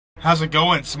How's it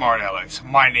going, Smart Alecs?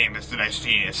 My name is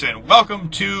TheNextGenius, and welcome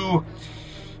to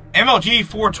MLG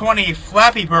 420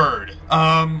 Flappy Bird.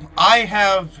 I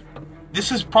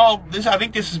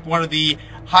think this is one of the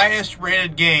highest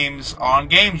rated games on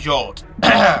Game Jolt.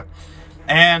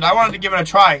 And I wanted to give it a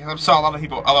try, because I saw a lot of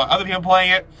other people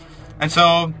playing it. And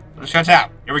so, we're just gonna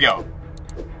tap. Here we go.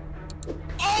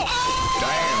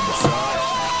 Damn, son.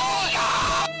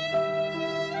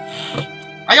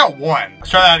 I got one. Let's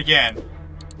try that again.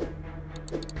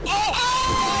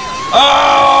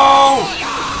 Oh!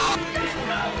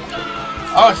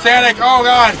 Oh, Sonic! Oh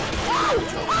God!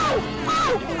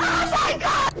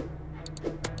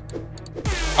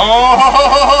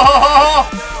 Oh!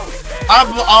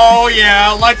 Oh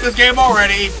yeah, I like this game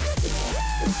already.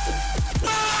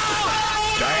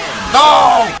 Damn.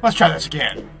 No! Let's try this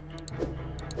again.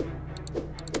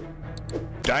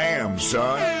 Damn,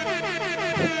 son.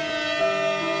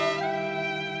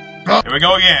 Here we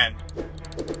go again.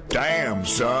 Damn,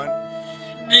 son.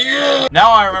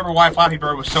 Now I remember why Flappy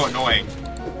Bird was so annoying.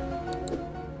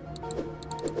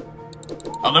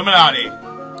 Illuminati.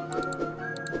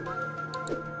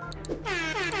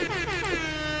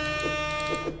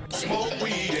 Smoke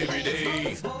weed every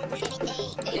day.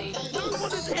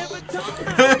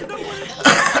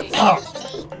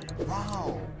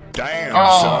 Wow. Damn,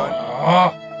 son.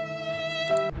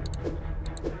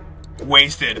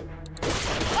 Wasted.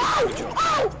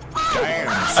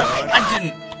 Damn, son. I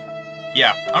didn't.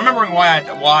 Yeah, I'm remembering why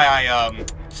I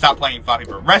stopped playing Flappy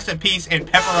Bird. Rest in peace in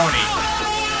pepperoni.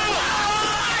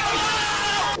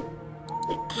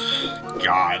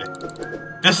 God,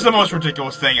 this is the most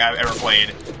ridiculous thing I've ever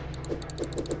played.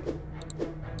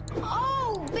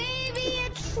 Oh, baby,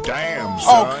 it's Damn,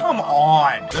 son. Oh, come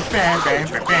on.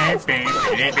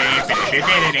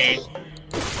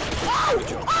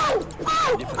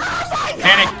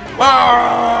 Panic.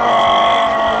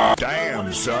 Oh!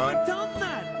 Damn, son.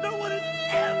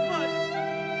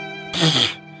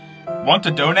 Want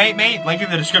to donate, mate? Link in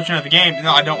the description of the game.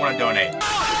 No, I don't want to donate. Damn,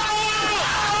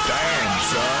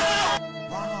 son.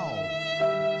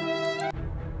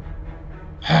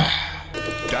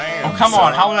 Damn, Oh, come son.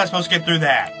 on. How was I supposed to get through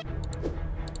that?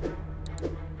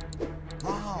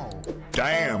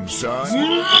 Damn, son.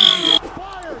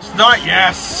 It's not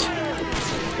yes.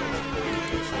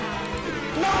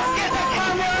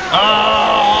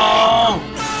 Oh!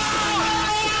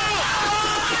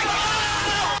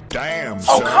 Damn, Oh,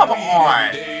 son. come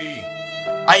on.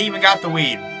 I even got the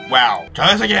weed. Wow.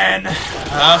 Try this again.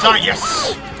 Sonic,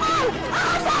 yes.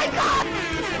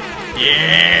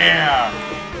 Yeah.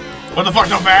 What the fuck,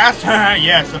 so fast?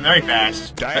 Yes, I'm very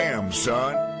fast. Damn,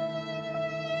 son.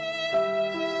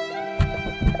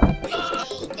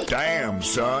 Damn,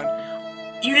 son.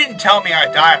 You didn't tell me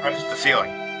I'd die if I touched the ceiling.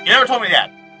 You never told me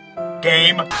that.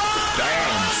 Game.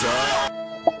 Damn, son.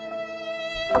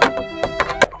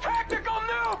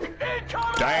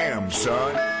 Damn,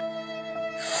 son.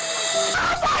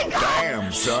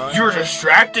 Damn, son. You're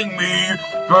distracting me.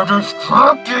 You're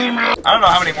distracting me. I don't know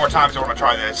how many more times I want to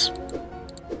try this.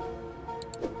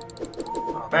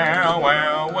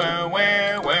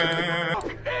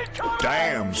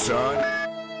 Damn, son.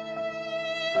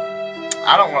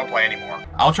 I don't want to play anymore.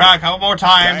 I'll try a couple more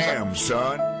times. Damn,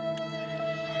 son.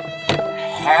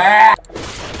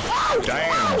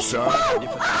 Damn, son.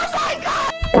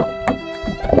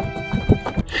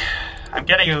 I'm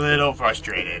getting a little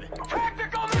frustrated.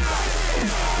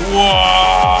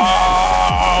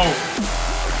 Whoa!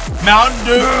 Mountain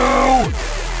Dew!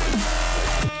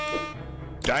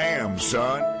 Damn,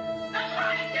 son.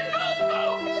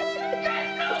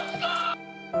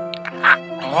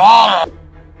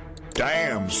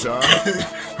 Damn, son.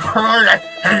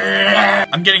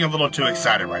 I'm getting a little too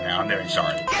excited right now. I'm very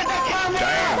sorry.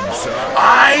 Damn, son.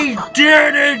 I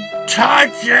didn't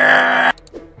touch it!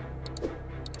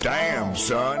 Damn,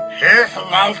 son.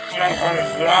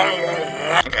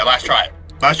 Okay, last try.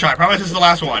 Last try. I promise this is the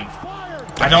last one.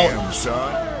 Damn,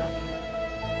 son.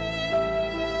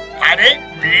 I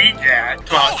didn't need that.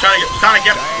 Come on, let's try to get Sonic.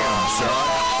 Get. Damn, son.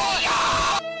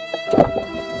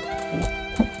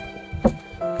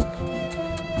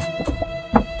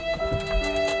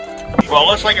 Well,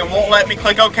 looks like it won't let me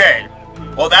click OK.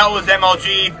 Well, that was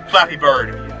MLG Flappy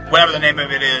Bird, whatever the name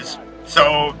of it is.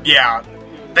 So, yeah.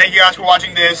 Thank you guys for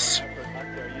watching this.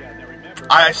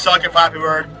 I suck at Flappy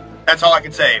Bird. That's all I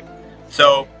can say.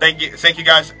 So, thank you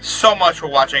guys so much for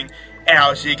watching, and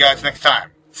I'll see you guys next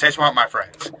time. Stay smart, my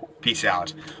friends. Peace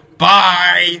out.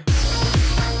 Bye!